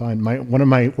easy to find. One of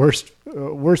my worst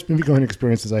movie going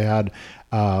experiences I had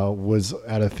was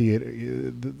at a theater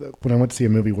when I went to see a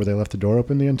movie where they left the door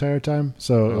open the entire time,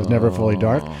 so it was never fully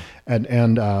dark. And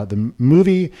the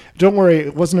movie, don't worry,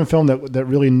 it wasn't a film that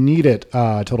really needed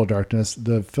total darkness.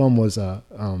 The film was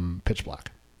pitch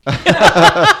black.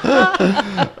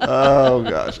 Oh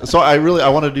gosh! So I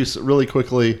want to do really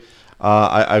quickly.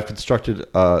 I've constructed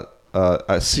a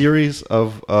series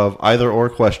of either or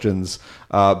questions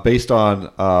based on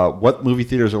what movie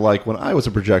theaters are like when I was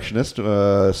a projectionist,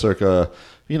 circa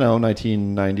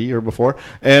 1990 or before,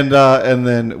 and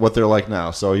then what they're like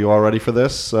now. So are you all ready for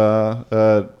this?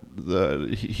 Here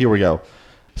we go.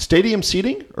 Stadium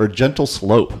seating or gentle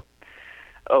slope?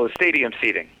 Oh, stadium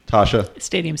seating. Tasha?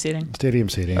 Stadium seating. Stadium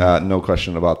seating. No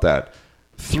question about that.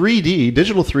 3D,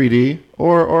 digital 3D,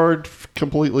 or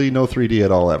completely no 3D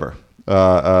at all ever?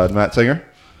 Matt Singer?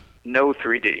 No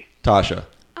 3D. Tasha?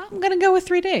 I'm going to go with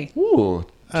 3D. Ooh.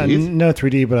 No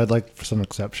 3D, but I'd like some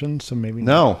exceptions, so maybe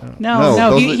No.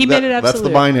 He made it absolute. That's the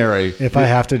binary. If I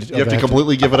have to, you have to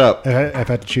completely give it up. If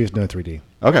I have to choose, no 3D.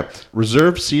 Okay.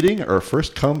 Reserved seating or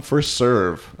first come, first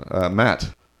serve? Matt?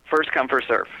 First come, first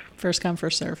serve. First come,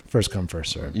 first serve. First come,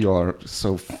 first serve. You are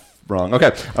so wrong.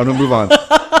 Okay, I'm going to move on.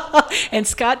 And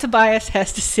Scott Tobias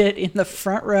has to sit in the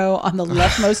front row on the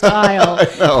leftmost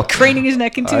aisle, craning his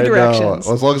neck in two directions.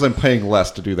 Well, as long as I'm paying less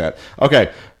to do that.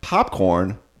 Okay,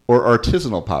 popcorn or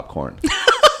artisanal popcorn?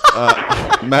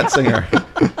 Matt Singer.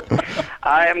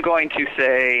 I am going to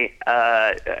say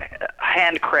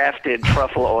handcrafted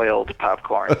truffle-oiled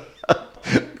popcorn.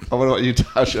 What about you,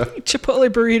 Tasha? Chipotle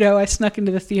burrito I snuck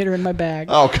into the theater in my bag.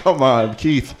 Oh, come on,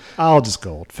 Keith. I'll just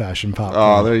go old-fashioned popcorn.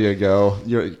 Oh, there you go.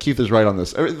 Keith is right on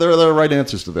this. There are right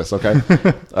answers to this, okay?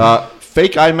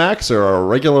 Fake IMAX or a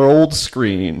regular old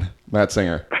screen? Matt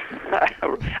Singer.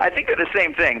 I think they're the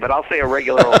same thing, but I'll say a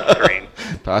regular old screen.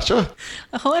 Tasha?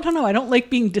 Oh, I don't know. I don't like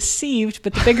being deceived,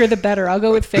 but the bigger the better. I'll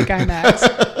go with fake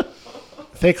IMAX.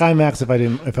 Fake IMAX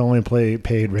if I only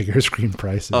paid regular screen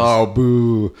prices. Oh,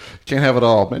 boo. Can't have it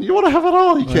all. Man, you want to have it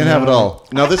all. You can't have it all.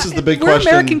 Now, this is the big question.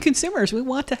 We're American consumers. We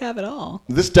want to have it all.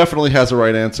 This definitely has a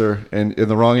right answer, and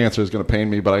the wrong answer is going to pain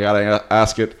me, but I got to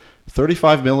ask it.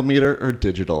 35 millimeter or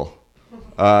digital?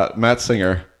 Matt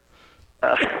Singer.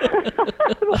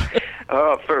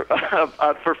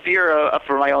 For fear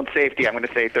for my own safety, I'm going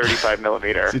to say 35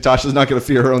 millimeter. See, Tasha's not going to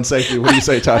fear her own safety. What do you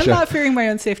say, Tasha? I'm not fearing my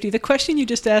own safety. The question you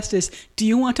just asked is, do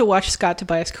you want to watch Scott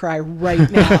Tobias cry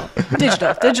right now?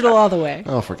 Digital all the way.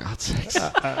 Oh, for God's sakes.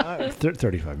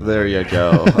 35 minutes. There you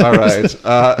go. All right.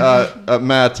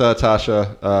 Matt,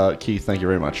 Tasha, Keith, thank you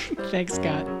very much. Thanks,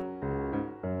 Scott.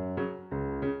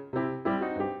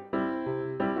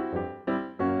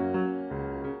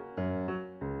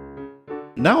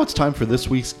 Now it's time for this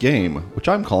week's game, which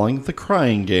I'm calling the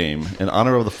Crying Game, in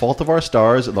honor of The Fault of Our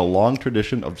Stars and the long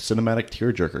tradition of cinematic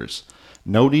tearjerkers.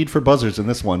 No need for buzzers in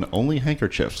this one, only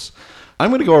handkerchiefs. I'm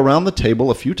going to go around the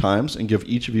table a few times and give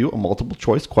each of you a multiple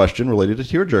choice question related to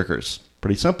tearjerkers.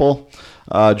 Pretty simple.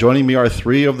 Joining me are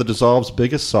three of the Dissolve's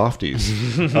biggest softies.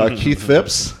 Keith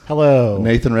Phipps. Hello.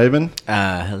 Nathan Rabin.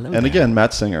 Hello. And again,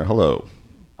 Matt Singer. Hello.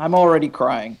 I'm already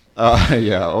crying.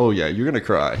 Yeah. Oh, yeah. You're going to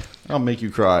cry. I'll make you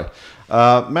cry.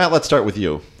 Matt, let's start with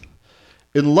you.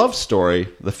 In Love Story,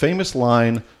 the famous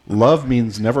line, "Love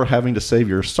means never having to say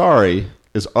you're sorry,"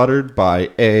 is uttered by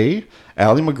A,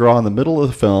 Ally McGraw in the middle of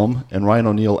the film and Ryan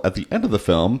O'Neal at the end of the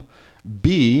film,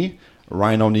 B,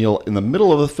 Ryan O'Neal in the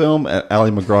middle of the film and Ally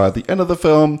McGraw at the end of the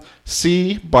film,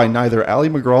 C, by neither Ally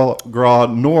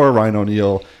McGraw nor Ryan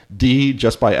O'Neal, D,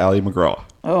 just by Ally McGraw.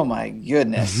 Oh my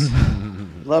goodness.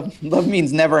 Love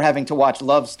means never having to watch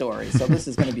Love Story, so this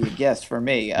is going to be a guess for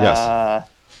me. Yes.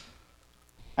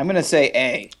 I'm going to say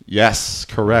A. Yes,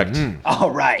 correct.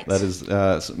 All right. That is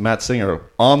Matt Singer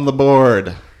on the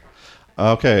board.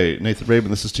 Okay, Nathan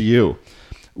Rabin, this is to you.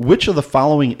 Which of the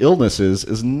following illnesses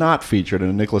is not featured in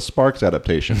a Nicholas Sparks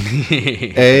adaptation?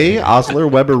 A,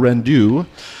 Osler-Weber-Rendu,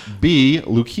 B,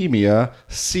 leukemia,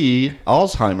 C,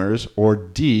 Alzheimer's, or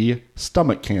D,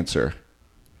 stomach cancer?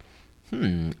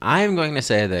 I'm going to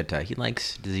say that he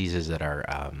likes diseases that are,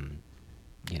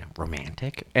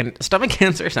 romantic. And stomach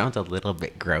cancer sounds a little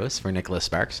bit gross for Nicholas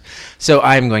Sparks. So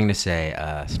I'm going to say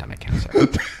stomach cancer.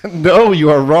 No, you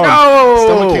are wrong. No!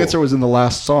 Stomach cancer was in the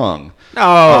last song.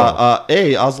 No.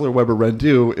 A,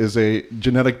 Osler-Weber-Rendu is a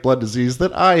genetic blood disease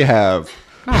that I have.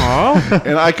 Aww.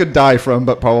 And I could die from,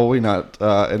 but probably not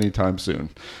anytime soon.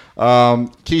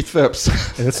 Keith Phipps.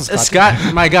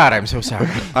 Scott, my God, I'm so sorry.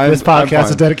 This podcast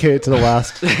is dedicated to the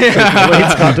last late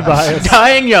Scott Tobias.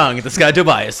 Dying young, the Scott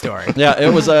Tobias story. Yeah,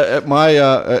 it was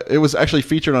it was actually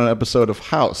featured on an episode of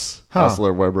House.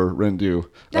 Osler-Weber-Rendu,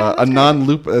 a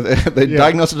non-lupus. They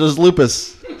diagnosed it as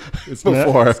lupus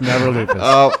before. It's never lupus.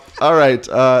 All right,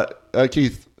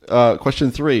 Keith. Question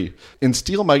 3. In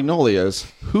Steel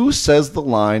Magnolias, who says the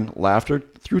line, "Laughter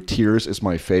through tears is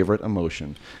my favorite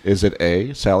emotion"? Is it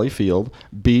A, Sally Field,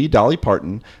 B, Dolly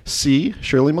Parton, C,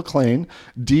 Shirley MacLaine,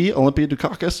 D, Olympia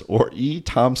Dukakis, or E,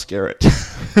 Tom Skerritt?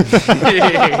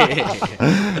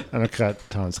 I'm going to cut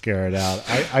Tom Skerritt out.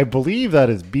 I believe that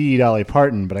is B, Dolly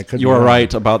Parton, but I couldn't. You are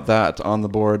right about that. On the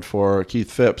board for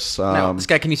Keith Phipps. Now,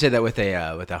 Scott, can you say that with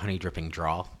a honey dripping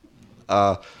drawl?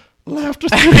 Laughter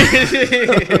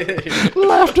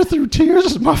through tears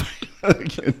is my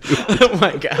Oh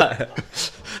my God.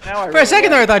 For For a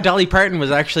second there, I thought Dolly Parton was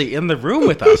actually in the room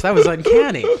with us. That was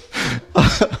uncanny.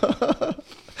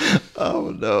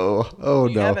 Oh no! Oh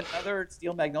you no! have another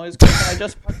Steel Magnolias question? I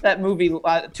just watched that movie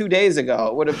 2 days ago.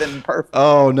 It would have been perfect.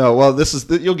 Oh no! Well,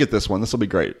 you'll get this one. This will be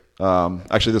great.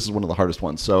 Actually, this is one of the hardest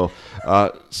ones. So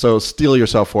steel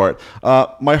yourself for it.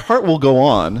 "My Heart Will Go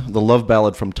On," the love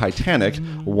ballad from Titanic,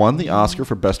 won the Oscar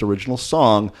for Best Original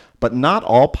Song. But not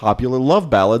all popular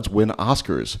love ballads win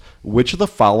Oscars. Which of the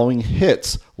following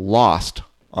hits lost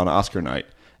on Oscar night?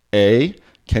 A,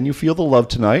 "Can You Feel the Love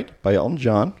Tonight" by Elton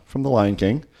John from The Lion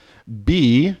King.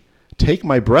 B, "Take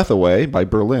My Breath Away" by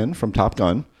Berlin from Top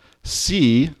Gun.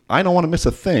 C, "I Don't Want to Miss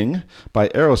a Thing" by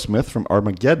Aerosmith from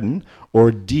Armageddon.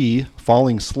 Or D,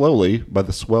 "Falling Slowly" by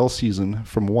the Swell Season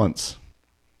from Once.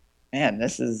 Man,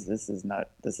 this is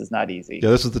not easy. Yeah,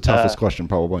 this is the toughest question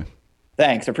probably.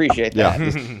 Thanks, appreciate that.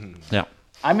 Yeah.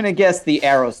 I'm going to guess the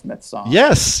Aerosmith song.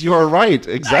 Yes, you are right.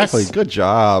 Exactly. Nice. Good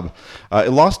job.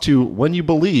 It lost to "When You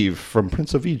Believe" from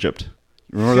Prince of Egypt.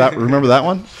 Remember that? Remember that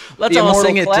one? Let's The all immortal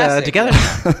sing it classic. together.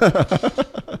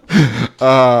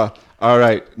 All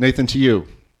right, Nathan, to you.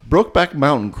 Brokeback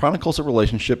Mountain chronicles a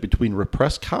relationship between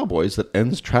repressed cowboys that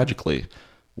ends tragically.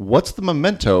 What's the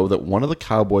memento that one of the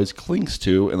cowboys clings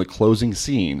to in the closing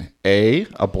scene? A,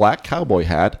 a black cowboy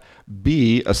hat.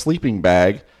 B, a sleeping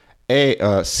bag.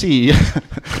 C,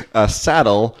 a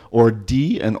saddle. Or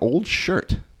D, an old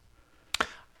shirt.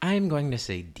 I'm going to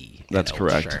say D. That's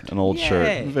correct. Shirt. An old Yay.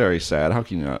 shirt. Very sad. How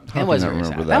can you not? How It can was you not very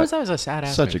remember sad. that? That was a sad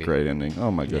ass Such movie. a great ending.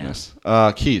 Oh my goodness.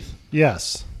 Keith,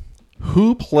 Yes.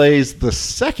 who plays the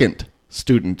second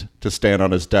student to stand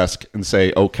on his desk and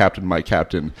say, "Oh, Captain, my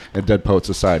Captain," in Dead Poet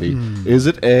Society? Is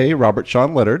it A, Robert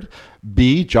Sean Leonard,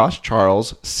 B, Josh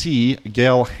Charles, C,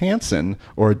 Gail Hansen,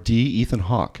 or D, Ethan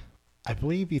Hawke? I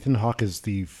believe Ethan Hawke is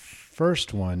the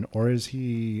first one, or is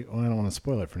he? Well, I don't want to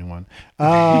spoil it for anyone. You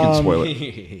can spoil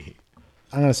it.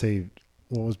 I'm going to say,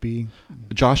 what was B?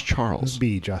 Josh Charles.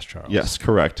 B, Josh Charles. Yes,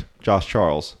 correct. Josh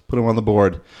Charles. Put him on the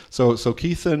board. So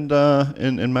Keith and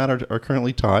Matt are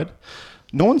currently tied.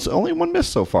 Only one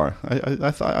missed so far.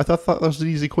 I thought that was an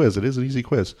easy quiz. It is an easy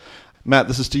quiz. Matt,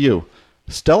 this is to you.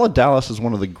 Stella Dallas is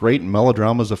one of the great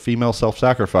melodramas of female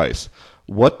self-sacrifice.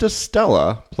 What does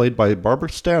Stella, played by Barbara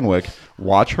Stanwyck,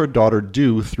 watch her daughter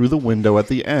do through the window at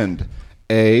the end?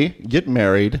 A, get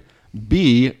married.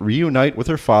 B, reunite with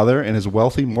her father and his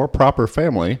wealthy, more proper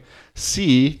family.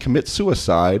 C, commit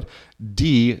suicide.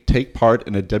 D, take part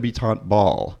in a debutante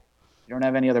ball. You don't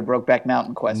have any other Brokeback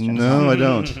Mountain questions? No, I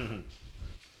don't.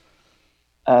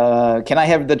 Can I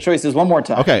have the choices one more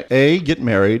time? Okay. A, get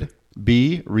married.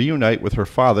 B, reunite with her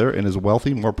father and his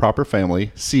wealthy, more proper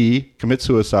family. C, commit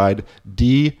suicide.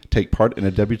 D, take part in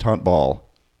a debutante ball.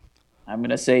 I'm going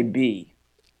to say B.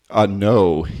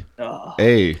 No. Ugh.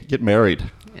 A, get married.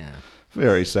 Yeah.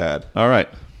 Very sad. All right.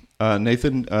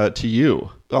 Nathan, to you.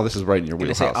 Oh, this is right in your I'm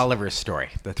going to wheelhouse. say Oliver's Story,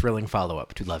 the thrilling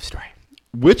follow-up to Love Story.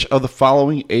 Which of the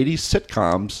following 80s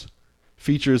sitcoms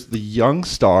features the young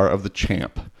star of The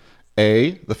Champ?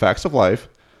 A, The Facts of Life.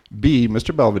 B,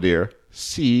 Mr. Belvedere.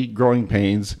 C, Growing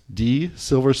Pains. D,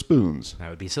 Silver Spoons. That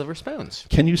would be Silver Spoons.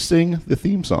 Can you sing the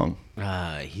theme song?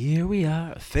 Here we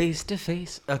are, face to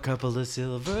face, a couple of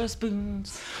silver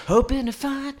spoons, hoping to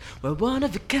find we're one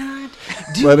of a kind.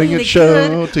 Letting it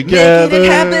show together. Making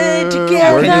it happen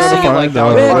together. We're gonna find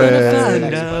our We're way. gonna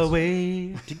Find our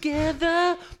way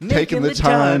together. Taking the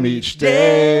time each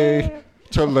day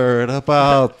to learn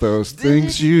about those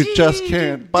things you just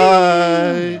can't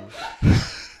buy.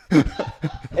 If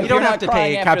don't you're have not to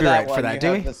crying pay after copyright one, for that, you do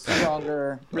have we? the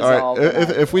stronger All resolve. right.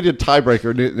 If we did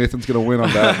tiebreaker, Nathan's going to win on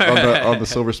that on the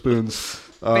Silver Spoons.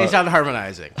 Based on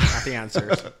harmonizing, not the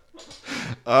answers.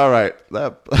 All right,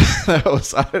 that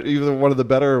was either one of the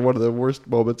better or one of the worst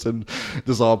moments in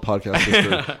Dissolve podcast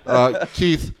history.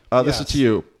 Keith, this is to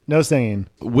you. No singing.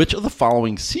 Which of the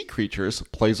following sea creatures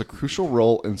plays a crucial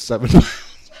role in Seven?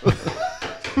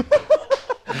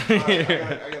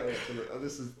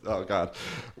 This is God.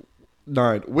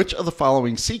 9. Which of the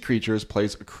following sea creatures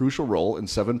plays a crucial role in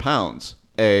 7 pounds?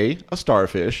 A, a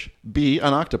starfish. B,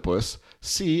 an octopus.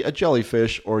 C, a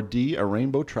jellyfish. Or D, a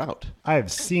rainbow trout. I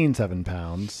have seen 7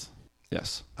 pounds,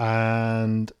 Yes.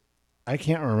 and I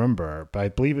can't remember, but I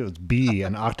believe it was B,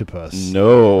 an octopus.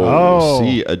 No. Oh.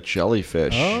 C, a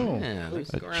jellyfish. Oh. Yeah,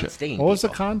 let's go check. around stinging What was the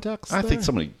people. context? I think there?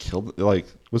 somebody killed.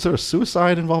 Was there a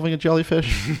suicide involving a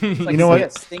jellyfish? Like, you know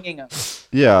what? Stinging a,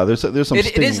 Yeah, there's some. It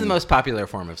is stinging. the most popular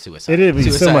form of suicide. It'd be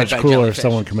so Suicide much by cooler if jellyfish.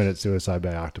 someone committed suicide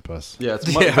by octopus. Yeah,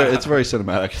 it's very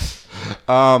cinematic.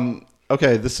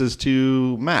 Okay, this is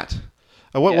to Matt.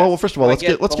 Well, first of all, let's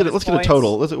get a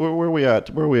total. Where are we at?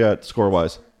 Where are we at score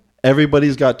wise?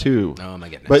 Everybody's got 2. Oh my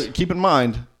goodness! But keep in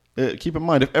mind,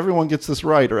 if everyone gets this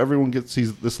right or everyone gets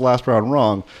this last round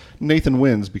wrong, Nathan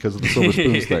wins because of the Silver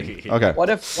Spoons thing. Okay.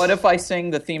 what if I sing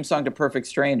the theme song to Perfect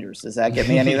Strangers? Does that get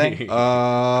me anything?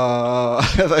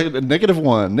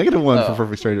 -1 for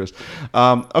Perfect Strangers.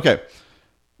 Okay.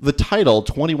 The title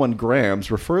 21 grams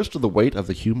refers to the weight of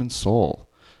the human soul.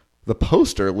 The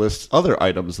poster lists other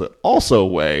items that also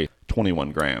weigh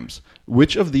 21 grams.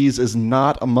 Which of these is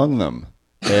not among them?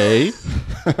 A,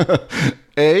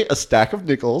 a stack of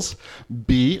nickels.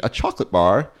 B, a chocolate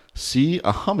bar. C,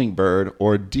 a hummingbird.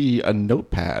 Or D, a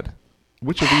notepad.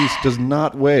 Which of these does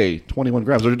not weigh 21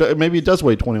 grams? Or maybe it does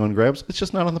weigh 21 grams. It's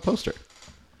just not on the poster.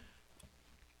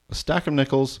 A stack of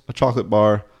nickels, a chocolate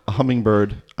bar, a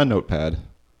hummingbird, a notepad.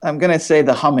 I'm going to say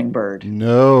the hummingbird.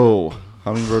 No.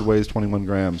 Hummingbird weighs 21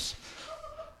 grams.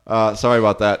 Sorry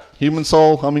about that. Human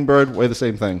soul, hummingbird, weigh the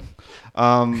same thing.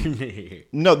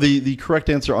 No, the correct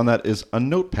answer on that is a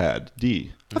notepad,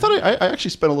 D. I thought I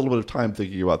actually spent a little bit of time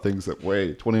thinking about things that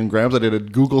weigh 21 grams. I did a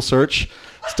Google search,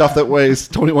 stuff that weighs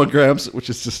 21 grams, which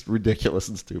is just ridiculous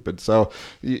and stupid. So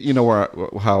you know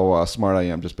how smart I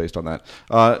am just based on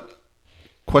that.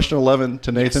 Question 11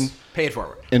 to Nathan. Yes. Pay it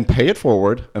forward. In Pay It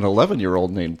Forward, an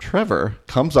 11-year-old named Trevor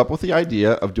comes up with the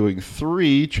idea of doing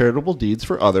 3 charitable deeds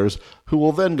for others who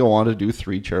will then go on to do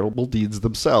 3 charitable deeds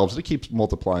themselves. It keeps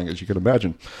multiplying, as you can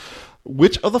imagine.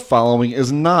 Which of the following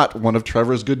is not one of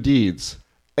Trevor's good deeds?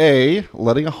 A,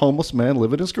 letting a homeless man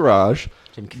live in his garage.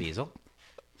 Jim Caviezel.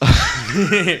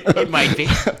 It might be.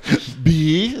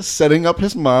 B, setting up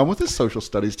his mom with his social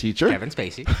studies teacher. Kevin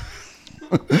Spacey.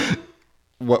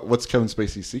 What's Kevin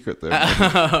Spacey's secret there?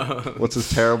 What's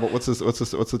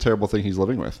the terrible thing he's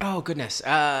living with? Oh goodness,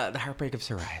 the heartbreak of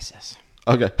psoriasis.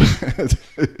 Okay,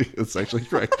 that's actually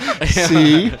correct.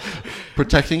 C,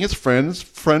 protecting his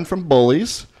friend from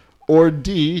bullies, or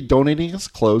D, donating his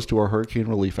clothes to a hurricane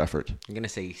relief effort. I'm gonna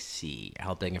say C,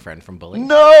 helping a friend from bullying.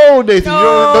 No, Nathan,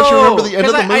 don't you remember the end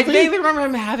of the movie? I vaguely remember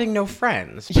him having no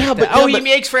friends. He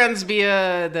makes friends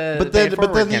via the. But then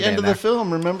the end of the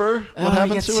film, remember what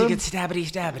happens to him? He gets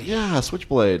stabby. Yeah,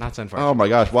 switchblade. That's unfortunate. Oh my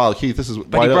gosh! Wow, Keith, this is.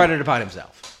 But he brought it upon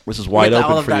himself. This is wide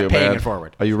open all of for that you, paying man. it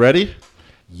forward. Are you ready?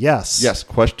 Yes. Yes.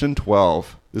 Question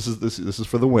 12. This is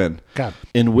for the win. God.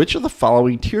 In which of the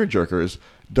following tearjerkers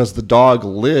does the dog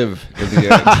live in the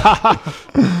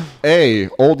end? A,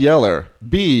 Old Yeller.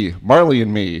 B, Marley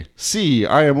and Me. C,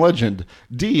 I Am Legend.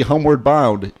 D, Homeward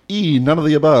Bound. E, none of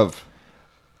the above.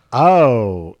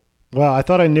 Oh, well, I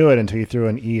thought I knew it until you threw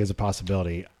an E as a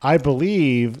possibility. I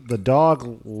believe the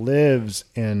dog lives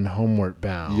in Homeward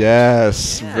Bound.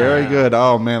 Yes, very good.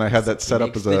 Oh man, I had that set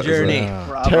up as a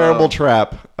terrible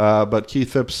trap. But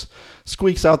Keith Phipps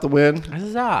squeaks out the win.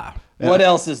 Huzzah. What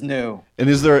else is new? And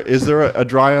is there a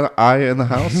dry eye in the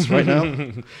house right now?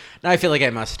 Now I feel like I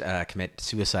must commit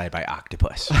suicide by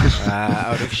octopus.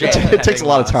 Out of shame. It takes a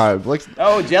lot of time. Like,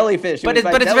 Jellyfish. But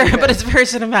it's very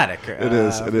cinematic. It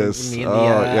is. Me and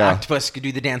the octopus could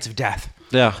do the dance of death.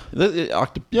 Yeah, I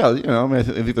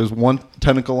think there's one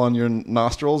tentacle on your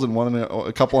nostrils and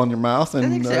a couple on your mouth,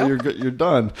 and you're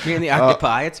done. Me and the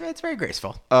octopi, it's very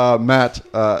graceful. Matt,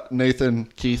 Nathan,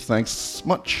 Keith, thanks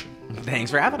much.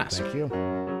 Thanks for having us. Thank you.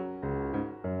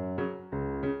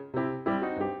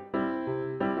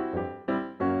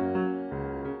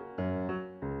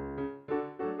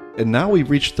 And now we've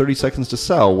reached 30 seconds to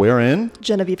sell, wherein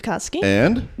Genevieve Koski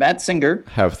and Matt Singer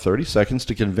have 30 seconds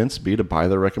to convince me to buy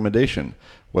their recommendation.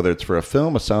 Whether it's for a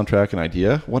film, a soundtrack, an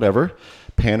idea, whatever,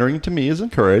 pandering to me is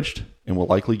encouraged and will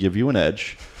likely give you an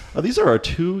edge. These are our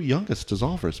two youngest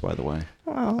dissolvers, by the way.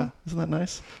 Wow. Isn't that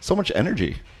nice? So much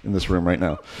energy in this room right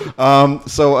now.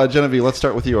 So Genevieve, let's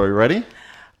start with you. Are you ready?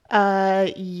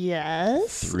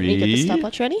 Yes. 3, Let me get the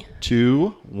stopwatch ready.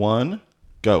 2, 1,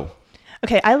 go.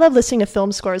 Okay, I love listening to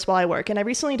film scores while I work, and I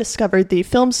recently discovered the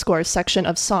film scores section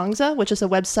of Songs&, which is a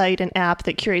website and app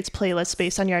that curates playlists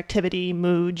based on your activity,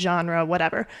 mood, genre,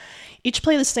 whatever. Each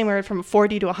playlist is anywhere from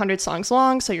 40 to 100 songs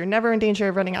long, so you're never in danger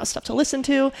of running out of stuff to listen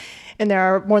to. And there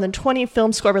are more than 20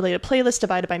 film score-related playlists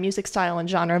divided by music style and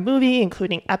genre of movie,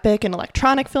 including epic and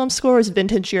electronic film scores,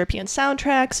 vintage European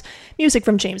soundtracks, music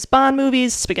from James Bond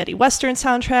movies, spaghetti western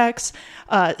soundtracks.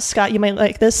 Scott, you might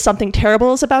like this. Something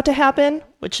Terrible is About to Happen,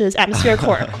 which is atmospheric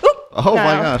horror. Oh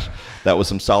my gosh. That was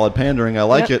some solid pandering. I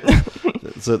like it.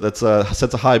 That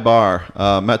sets a high bar.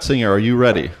 Matt Singer, are you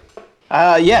ready?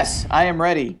 Yes, I am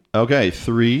ready. Okay,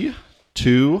 3,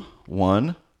 2,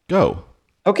 1, go.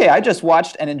 Okay, I just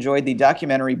watched and enjoyed the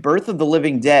documentary Birth of the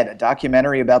Living Dead, a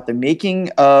documentary about the making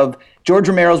of George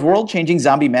Romero's world-changing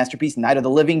zombie masterpiece, Night of the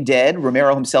Living Dead.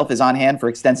 Romero himself is on hand for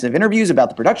extensive interviews about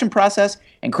the production process,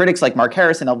 and critics like Mark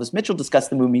Harris and Elvis Mitchell discuss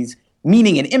the movie's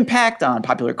meaning and impact on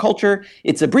popular culture.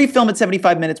 It's a brief film at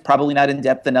 75 minutes, probably not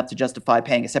in-depth enough to justify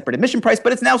paying a separate admission price,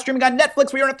 but it's now streaming on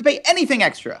Netflix where you don't have to pay anything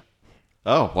extra.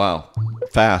 Oh, wow.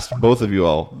 Fast. Both of you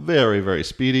all. Very, very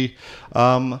speedy.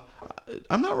 I'm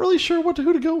not really sure who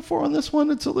to go for on this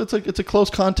one. It's a close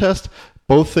contest.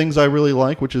 Both things I really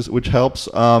like, which helps.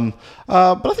 But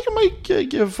I think I might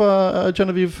give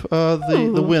Genevieve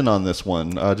the win on this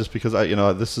one, just because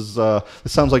this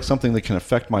sounds like something that can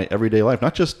affect my everyday life.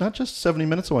 Not just 70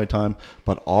 minutes of my time,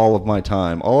 but all of my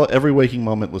time, every waking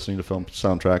moment listening to film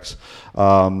soundtracks.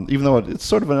 Even though it's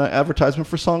sort of an advertisement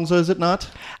for songs, is it not?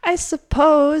 I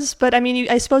suppose, but I mean,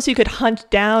 I suppose you could hunt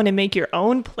down and make your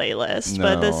own playlist. No,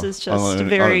 but this is just on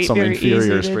very, some very inferior easy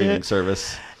to streaming do.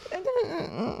 service.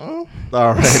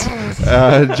 All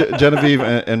right, Genevieve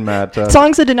and Matt.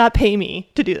 Songs that did not pay me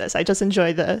to do this. I just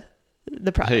enjoy the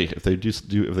product. Hey, if they do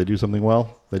something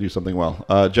well, they do something well.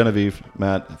 Genevieve,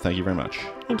 Matt, thank you very much.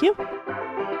 Thank you.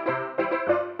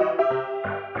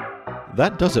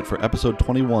 That does it for episode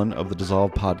 21 of the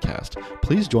Dissolve podcast.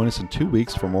 Please join us in 2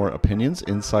 weeks for more opinions,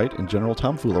 insight, and general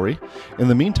tomfoolery. In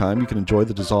the meantime, you can enjoy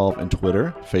the Dissolve in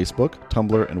Twitter, Facebook,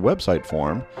 Tumblr, and website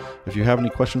form. If you have any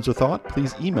questions or thought,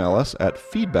 please email us at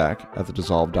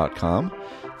feedback@thedissolve.com.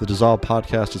 The Dissolve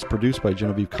podcast is produced by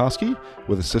Genevieve Koski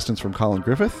with assistance from Colin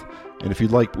Griffith. And if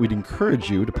you'd like, we'd encourage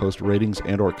you to post ratings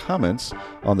and or comments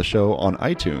on the show on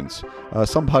iTunes.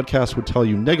 Some podcasts would tell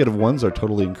you negative ones are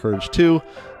totally encouraged too,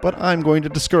 but I'm going to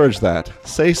discourage that.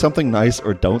 Say something nice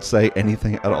or don't say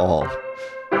anything at all.